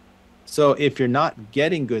back up. So if you're not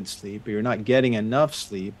getting good sleep, or you're not getting enough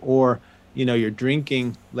sleep, or you're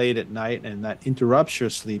drinking late at night and that interrupts your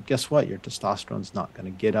sleep, guess what? Your testosterone's not going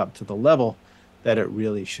to get up to the level that it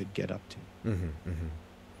really should get up to. Mm-hmm, mm-hmm.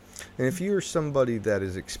 And if you're somebody that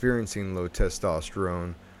is experiencing low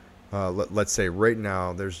testosterone, let's say right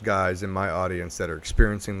now there's guys in my audience that are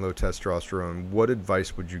experiencing low testosterone, what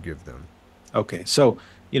advice would you give them? Okay, so,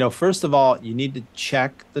 first of all, you need to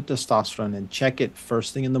check the testosterone and check it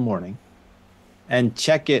first thing in the morning, and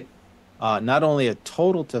check it not only a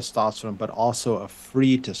total testosterone, but also a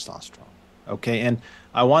free testosterone. Okay, and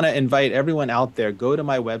I want to invite everyone out there, go to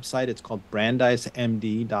my website. It's called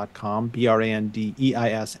brandeismd.com,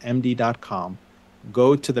 brandeismd.com.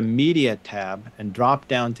 Go to the media tab and drop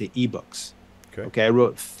down to ebooks. Okay, I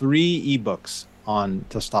wrote 3 ebooks on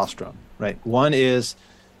testosterone, right? One is,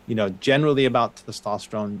 generally about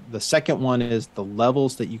testosterone. The second one is the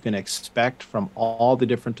levels that you can expect from all the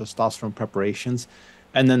different testosterone preparations.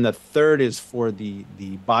 And then the third is for the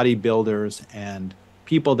bodybuilders and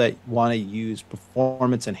people that want to use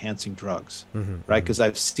performance enhancing drugs, right? Because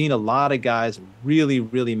I've seen a lot of guys really,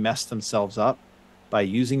 really mess themselves up by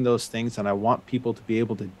using those things. And I want people to be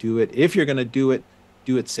able to do it. If you're going to do it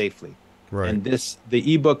safely. Right. And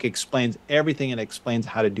the ebook explains everything and explains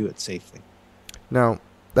how to do it safely. Now,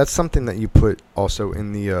 that's something that you put also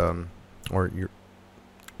in the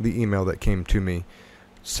the email that came to me,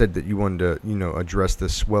 said that you wanted to, address the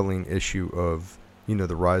swelling issue of,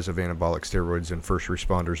 the rise of anabolic steroids in first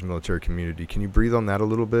responders, military community. Can you breathe on that a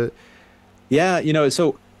little bit? Yeah,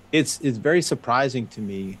 so it's very surprising to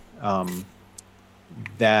me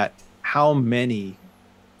that how many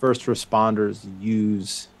first responders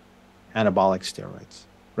use anabolic steroids,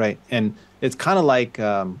 right? And it's kind of like,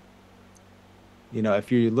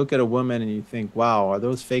 if you look at a woman and you think, wow, are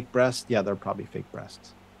those fake breasts? Yeah, they're probably fake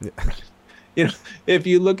breasts. Yeah. If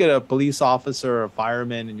you look at a police officer or a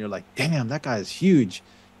fireman and you're like, damn, that guy is huge.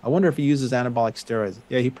 I wonder if he uses anabolic steroids.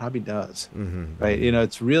 Yeah, he probably does. Right?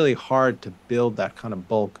 It's really hard to build that kind of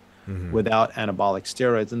bulk without anabolic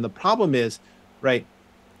steroids. And the problem is, right,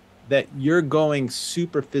 that you're going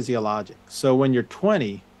super physiologic. So when you're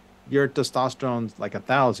 20, your testosterone's like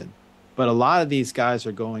 1,000. But a lot of these guys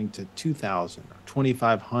are going to 2,000 or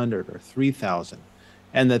 2,500 or 3,000.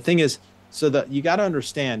 And the thing is, so that you got to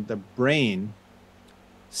understand, the brain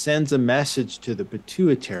sends a message to the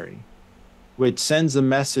pituitary, which sends a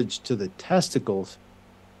message to the testicles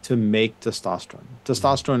to make testosterone.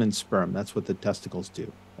 Testosterone and sperm, that's what the testicles do,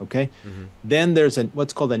 okay? Then there's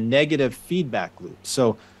what's called a negative feedback loop.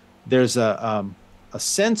 So there's a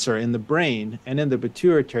sensor in the brain and in the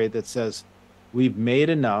pituitary that says, we've made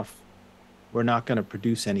enough, we're not going to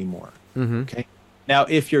produce anymore, okay? Now,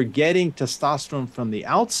 if you're getting testosterone from the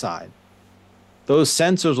outside, those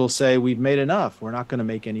sensors will say, we've made enough, we're not going to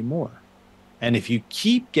make any more. And if you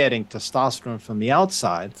keep getting testosterone from the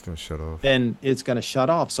outside, it's going to shut off. Then it's going to shut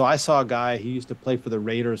off. So I saw a guy, he used to play for the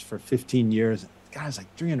Raiders for 15 years. The guy's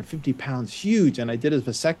like 350 pounds, huge. And I did his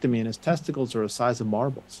vasectomy and his testicles are the size of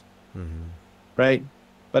marbles, right?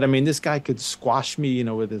 But I mean, this guy could squash me,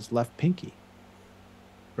 with his left pinky,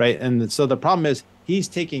 right? And so the problem is he's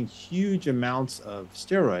taking huge amounts of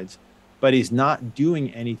steroids, but he's not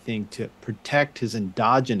doing anything to protect his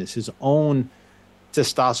endogenous, his own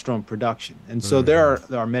testosterone production. And so there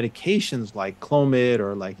are medications like Clomid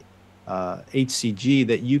or like HCG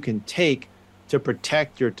that you can take to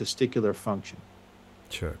protect your testicular function.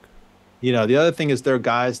 Check. The other thing is there are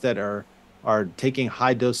guys that are taking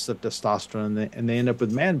high doses of testosterone and they end up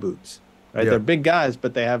with man boobs, right? They're big guys,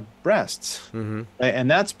 but they have breasts. Right?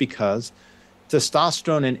 And that's because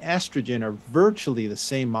testosterone and estrogen are virtually the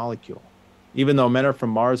same molecule. Even though men are from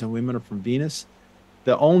Mars and women are from Venus,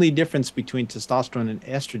 the only difference between testosterone and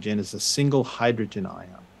estrogen is a single hydrogen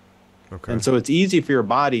ion. Okay. And so it's easy for your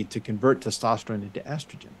body to convert testosterone into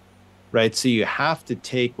estrogen, right? So you have to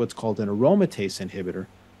take what's called an aromatase inhibitor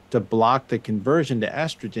to block the conversion to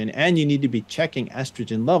estrogen, and you need to be checking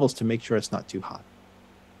estrogen levels to make sure it's not too hot.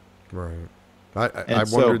 Right. I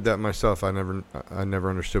wondered that myself. I never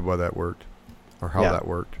understood why that worked or how that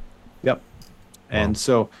worked. Yep. And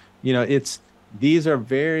so, these are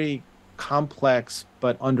very complex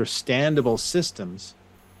but understandable systems,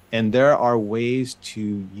 and there are ways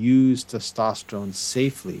to use testosterone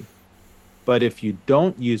safely. But if you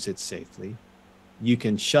don't use it safely, you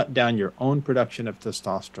can shut down your own production of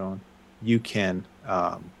testosterone. You can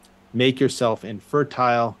make yourself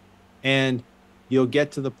infertile, and you'll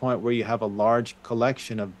get to the point where you have a large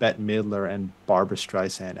collection of Bette Midler and Barbra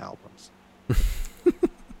Streisand albums.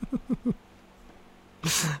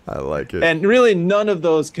 I like it. And really, none of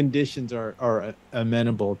those conditions are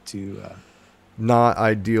amenable to... not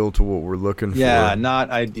ideal to what we're looking for. Yeah, not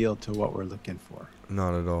ideal to what we're looking for.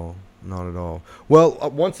 Not at all. Not at all. Well,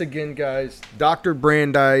 once again, guys, Dr.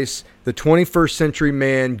 Brandeis, The 21st Century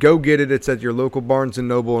Man. Go get it. It's at your local Barnes &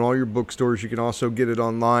 Noble and all your bookstores. You can also get it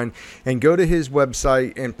online. And go to his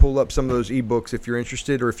website and pull up some of those ebooks if you're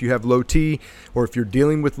interested, or if you have low T, or if you're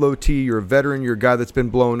dealing with low T, you're a veteran, you're a guy that's been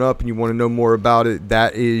blown up and you want to know more about it.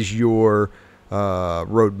 That is your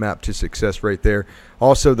roadmap to success right there.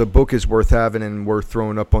 Also, the book is worth having and worth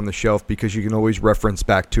throwing up on the shelf because you can always reference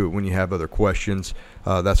back to it when you have other questions.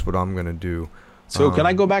 That's what I'm going to do. So can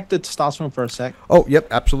I go back to testosterone for a sec? Oh, yep,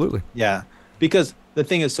 absolutely. Yeah, because the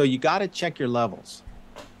thing is, so you got to check your levels,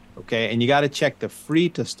 okay? And you got to check the free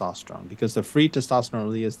testosterone, because the free testosterone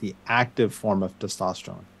really is the active form of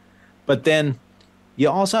testosterone. But then you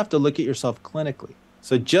also have to look at yourself clinically.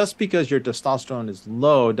 So just because your testosterone is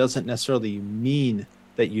low doesn't necessarily mean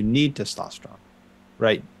that you need testosterone,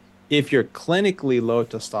 right? If you're clinically low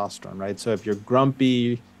testosterone, right? So if you're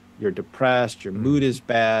grumpy, you're depressed, your mood is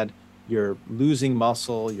bad, you're losing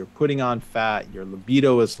muscle, you're putting on fat, your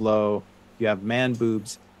libido is low, you have man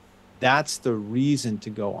boobs, that's the reason to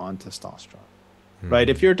go on testosterone, right?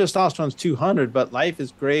 If your testosterone's 200, but life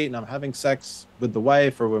is great and I'm having sex with the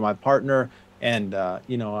wife or with my partner and,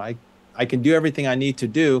 I can do everything I need to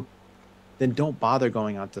do, then don't bother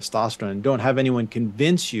going on testosterone and don't have anyone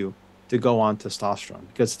convince you to go on testosterone,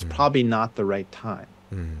 because it's probably not the right time.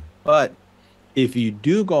 But if you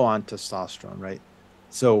do go on testosterone, right?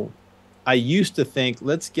 So I used to think,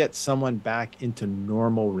 let's get someone back into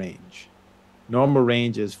normal range. Normal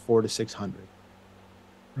range is 400 to 600,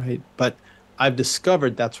 right? But I've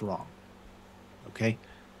discovered that's wrong, okay?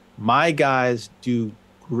 My guys do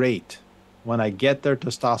great when I get their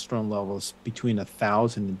testosterone levels between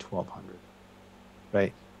 1,000 and 1,200,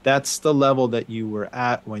 right? That's the level that you were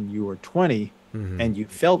at when you were 20 and you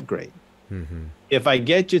felt great. If I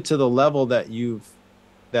get you to the level that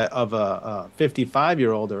of a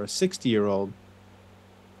 55-year-old or a 60-year-old,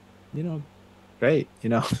 great,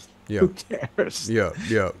 who cares? Yeah.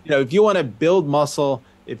 If you want to build muscle,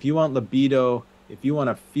 if you want libido, if you want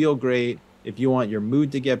to feel great, if you want your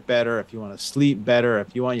mood to get better, if you want to sleep better,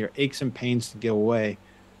 if you want your aches and pains to go away,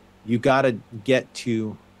 you got to get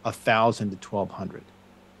to 1,000 to 1,200,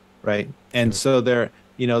 right? And so there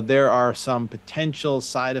are some potential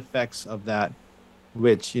side effects of that,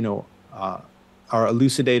 which are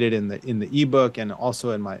elucidated in the ebook and also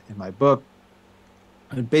in my book.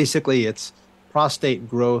 And basically, it's prostate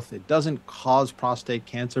growth. It doesn't cause prostate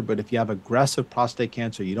cancer, but if you have aggressive prostate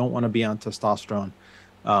cancer, you don't want to be on testosterone.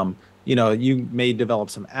 You may develop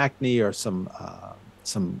some acne or some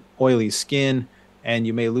oily skin, and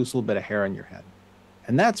you may lose a little bit of hair on your head.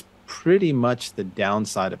 And that's pretty much the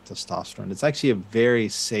downside of testosterone. It's actually a very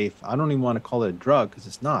safe, I don't even want to call it a drug because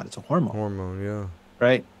it's not. It's a hormone. Hormone, yeah.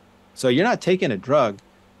 Right? So you're not taking a drug.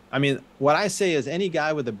 I mean, what I say is any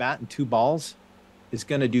guy with a bat and two balls is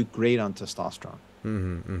going to do great on testosterone.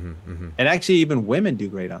 And actually, even women do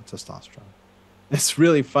great on testosterone. It's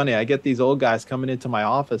really funny. I get these old guys coming into my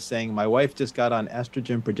office saying, my wife just got on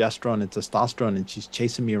estrogen, progesterone, and testosterone, and she's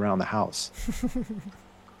chasing me around the house.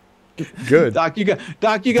 Good. Doc, you got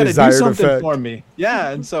to do something for me. Yeah.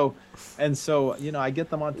 And so, I get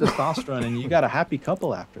them on testosterone, and you got a happy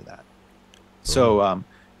couple after that. So,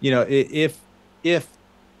 if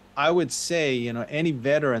I would say, any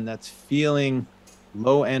veteran that's feeling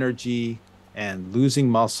low energy and losing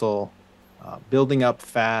muscle, building up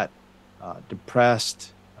fat,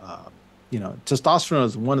 depressed, testosterone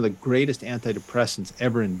is one of the greatest antidepressants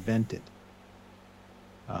ever invented.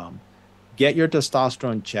 Get your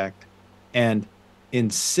testosterone checked and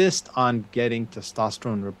insist on getting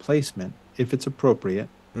testosterone replacement if it's appropriate,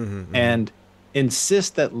 and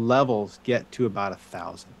insist that levels get to about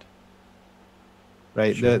 1,000.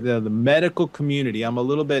 Right? Sure. The medical community, I'm a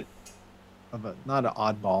little bit of not an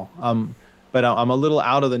oddball, but I'm a little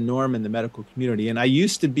out of the norm in the medical community. And I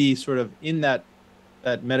used to be sort of in that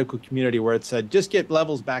medical community where it said, just get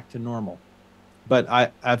levels back to normal. But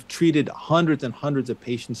I've treated hundreds and hundreds of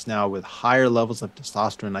patients now with higher levels of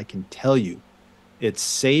testosterone. I can tell you it's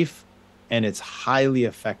safe and it's highly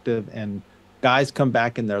effective. And guys come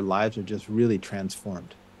back and their lives are just really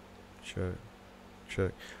transformed. Sure.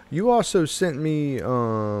 You also sent me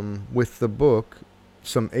with the book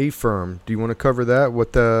some AFirm. Do you want to cover that?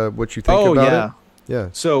 What you think about it? Yeah.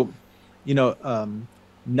 So,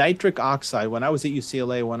 nitric oxide. When I was at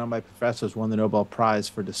UCLA, one of my professors won the Nobel Prize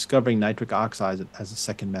for discovering nitric oxide as a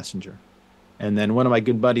second messenger. And then one of my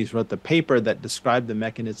good buddies wrote the paper that described the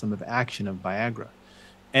mechanism of action of Viagra.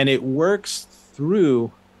 And it works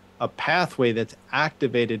through a pathway that's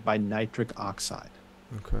activated by nitric oxide.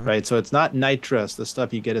 Okay. Right. So it's not nitrous, the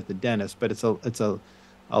stuff you get at the dentist, but it's a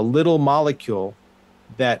little molecule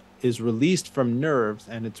that is released from nerves,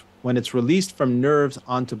 and when it's released from nerves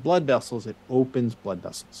onto blood vessels, it opens blood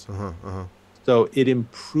vessels. So it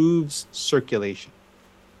improves circulation,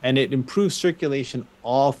 and it improves circulation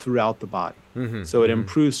all throughout the body. So it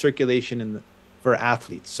improves circulation for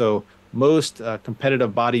athletes. So most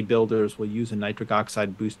competitive bodybuilders will use a nitric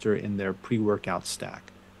oxide booster in their pre-workout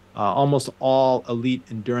stack. Almost all elite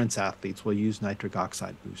endurance athletes will use nitric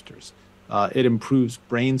oxide boosters. It improves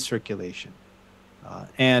brain circulation,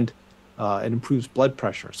 and it improves blood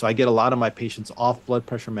pressure. So I get a lot of my patients off blood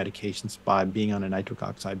pressure medications by being on a nitric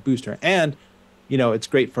oxide booster. And, it's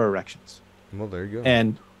great for erections. Well, there you go.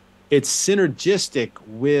 And it's synergistic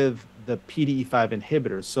with the PDE5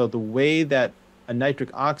 inhibitors. So the way that a nitric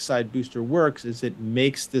oxide booster works is it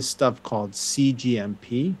makes this stuff called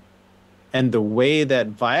cGMP. And the way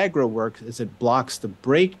that Viagra works is it blocks the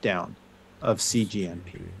breakdown of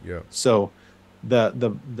cGMP. Yeah. So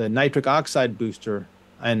the nitric oxide booster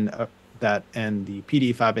and the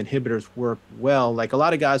PDE5 inhibitors work well. Like a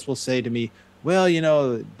lot of guys will say to me, well,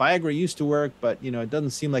 Viagra used to work, but it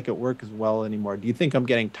doesn't seem like it works as well anymore. Do you think I'm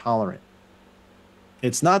getting tolerant?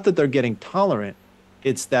 It's not that they're getting tolerant.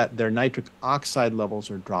 It's that their nitric oxide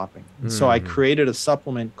levels are dropping. So I created a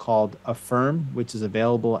supplement called Affirm, which is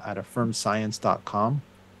available at affirmscience.com.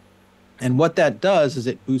 And what that does is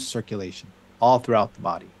it boosts circulation all throughout the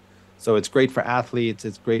body. So it's great for athletes.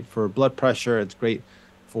 It's great for blood pressure. It's great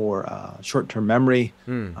for short-term memory.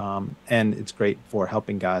 And it's great for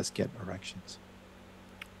helping guys get erections.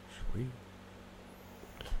 Sweet.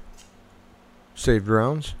 Saved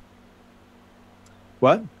rounds?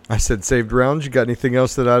 What? I said saved rounds. You got anything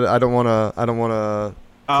else that I don't want to?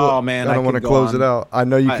 Oh man, I don't want to close it out. I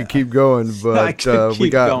know you could keep going, but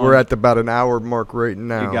we're at about an hour mark right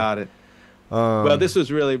now. You got it. Well, this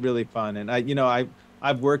was really, really fun, and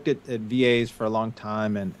I've worked at VAs for a long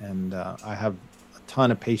time, and I have a ton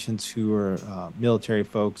of patients who are military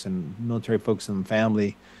folks and military folks in the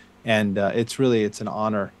family, and it's an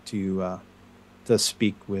honor to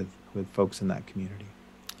speak with folks in that community.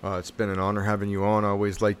 It's been an honor having you on. I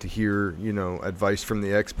always like to hear, advice from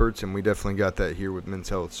the experts, and we definitely got that here with Men's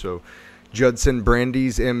Health. So, Judson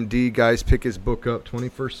Brandeis, MD, guys, pick his book up,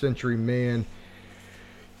 21st Century Man.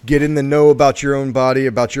 Get in the know about your own body,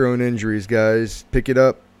 about your own injuries, guys. Pick it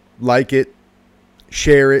up, like it,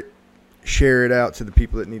 share it out to the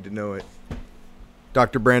people that need to know it.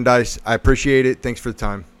 Dr. Brandeis, I appreciate it. Thanks for the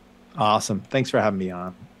time. Awesome. Thanks for having me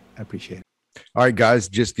on. I appreciate it. All right, guys,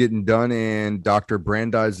 just getting done, and Dr.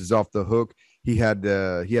 Brandeis is off the hook. He had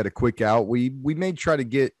a quick out. We may try to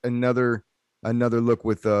get another look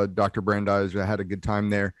with Dr. Brandeis. I had a good time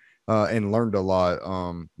there and learned a lot.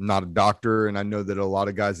 Not a doctor, and I know that a lot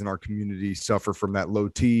of guys in our community suffer from that low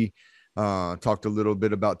T. Talked a little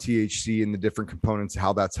bit about THC and the different components,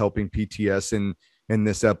 how that's helping PTS in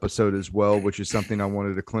this episode as well, which is something I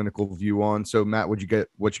wanted a clinical view on. So, Matt, what you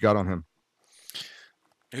got on him?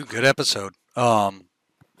 Ooh, good episode.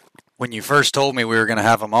 When you first told me we were going to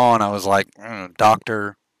have him on, I was like,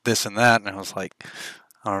 doctor, this and that. And I was like,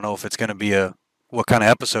 I don't know if it's going to be what kind of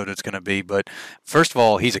episode it's going to be. But first of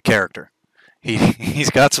all, he's a character. He's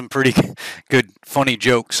got some pretty good, funny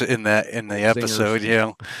jokes in the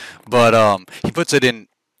episode, But he puts it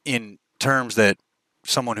in terms that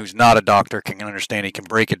someone who's not a doctor can understand. He can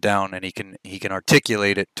break it down, and he can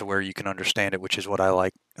articulate it to where you can understand it, which is what I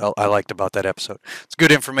liked about that episode. It's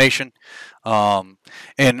good information. And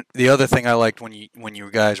the other thing I liked when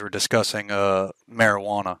you guys were discussing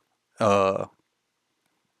marijuana,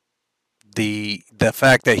 the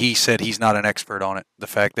fact that he said he's not an expert on it, the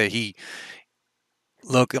fact that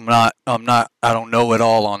I don't know it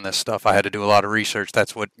all on this stuff. I had to do a lot of research.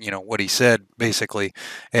 That's what he said basically.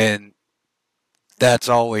 And that's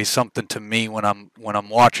always something to me when I'm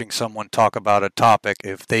watching someone talk about a topic.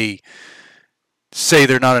 If they say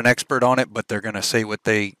they're not an expert on it, but they're going to say what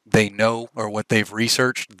they know or what they've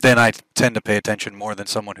researched, then I tend to pay attention more than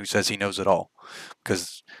someone who says he knows it all.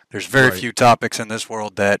 Because there's very few topics in this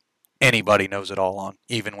world that anybody knows it all on,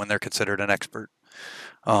 even when they're considered an expert.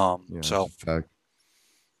 That's all. Fact.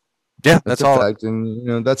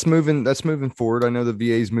 And that's moving forward. I know the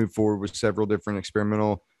VA's moved forward with several different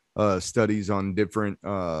experimental studies on different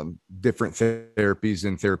therapies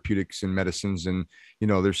and therapeutics and medicines, and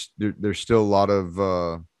there's still a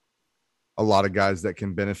lot of guys that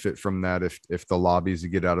can benefit from that if the lobbies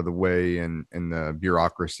would get out of the way and the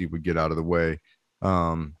bureaucracy would get out of the way.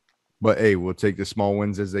 But hey, we'll take the small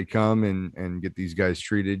wins as they come and get these guys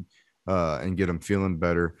treated and get them feeling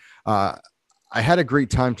better. I had a great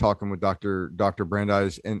time talking with Dr.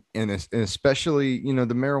 Brandeis and especially,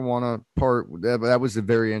 the marijuana part. That was a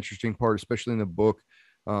very interesting part, especially in the book.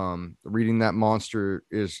 Reading that monster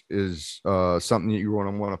is something that you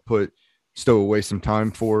want to stow away some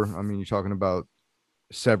time for. I mean, you're talking about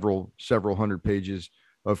several hundred pages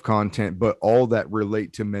of content, but all that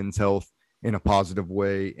relate to men's health in a positive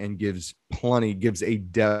way, and gives a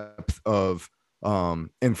depth of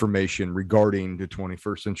information regarding the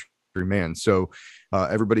 21st century man. So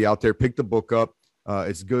everybody out there, pick the book up.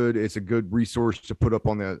 It's good. It's a good resource to put up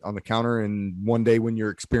on the counter. And one day when you're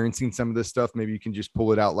experiencing some of this stuff, maybe you can just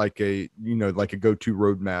pull it out like a go-to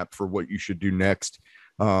roadmap for what you should do next.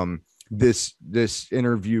 This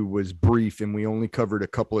interview was brief, and we only covered a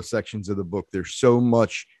couple of sections of the book. There's so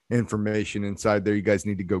much information inside there. You guys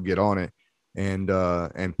need to go get on it and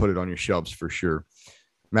put it on your shelves for sure.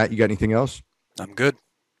 Matt, you got anything else? I'm good.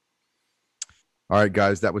 All right,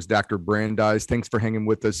 guys, that was Dr. Brandeis. Thanks for hanging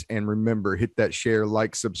with us. And remember, hit that share,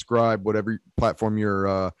 like, subscribe, whatever platform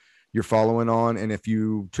you're following on. And if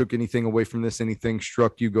you took anything away from this, anything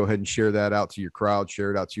struck you, go ahead and share that out to your crowd,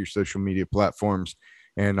 share it out to your social media platforms,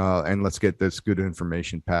 and let's get this good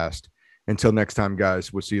information passed. Until next time,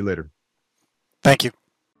 guys, we'll see you later. Thank you.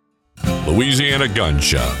 Louisiana Gun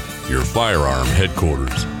Shop, your firearm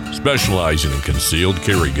headquarters, specializing in concealed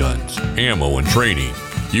carry guns, ammo, and training.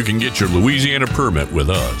 You can get your Louisiana permit with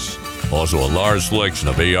us. Also a large selection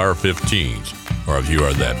of AR-15s, or if you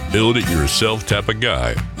are that build-it-yourself type of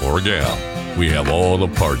guy or gal, we have all the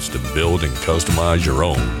parts to build and customize your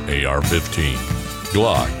own AR-15.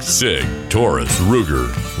 Glock, SIG, Taurus, Ruger,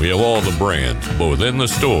 we have all the brands, both in the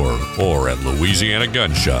store or at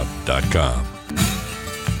LouisianaGunShop.com.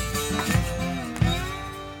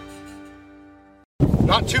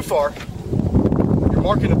 Not too far. You're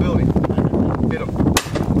marking a building. Hit him.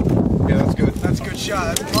 Yeah, that's good. That's a good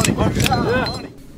shot. That's money. Yeah.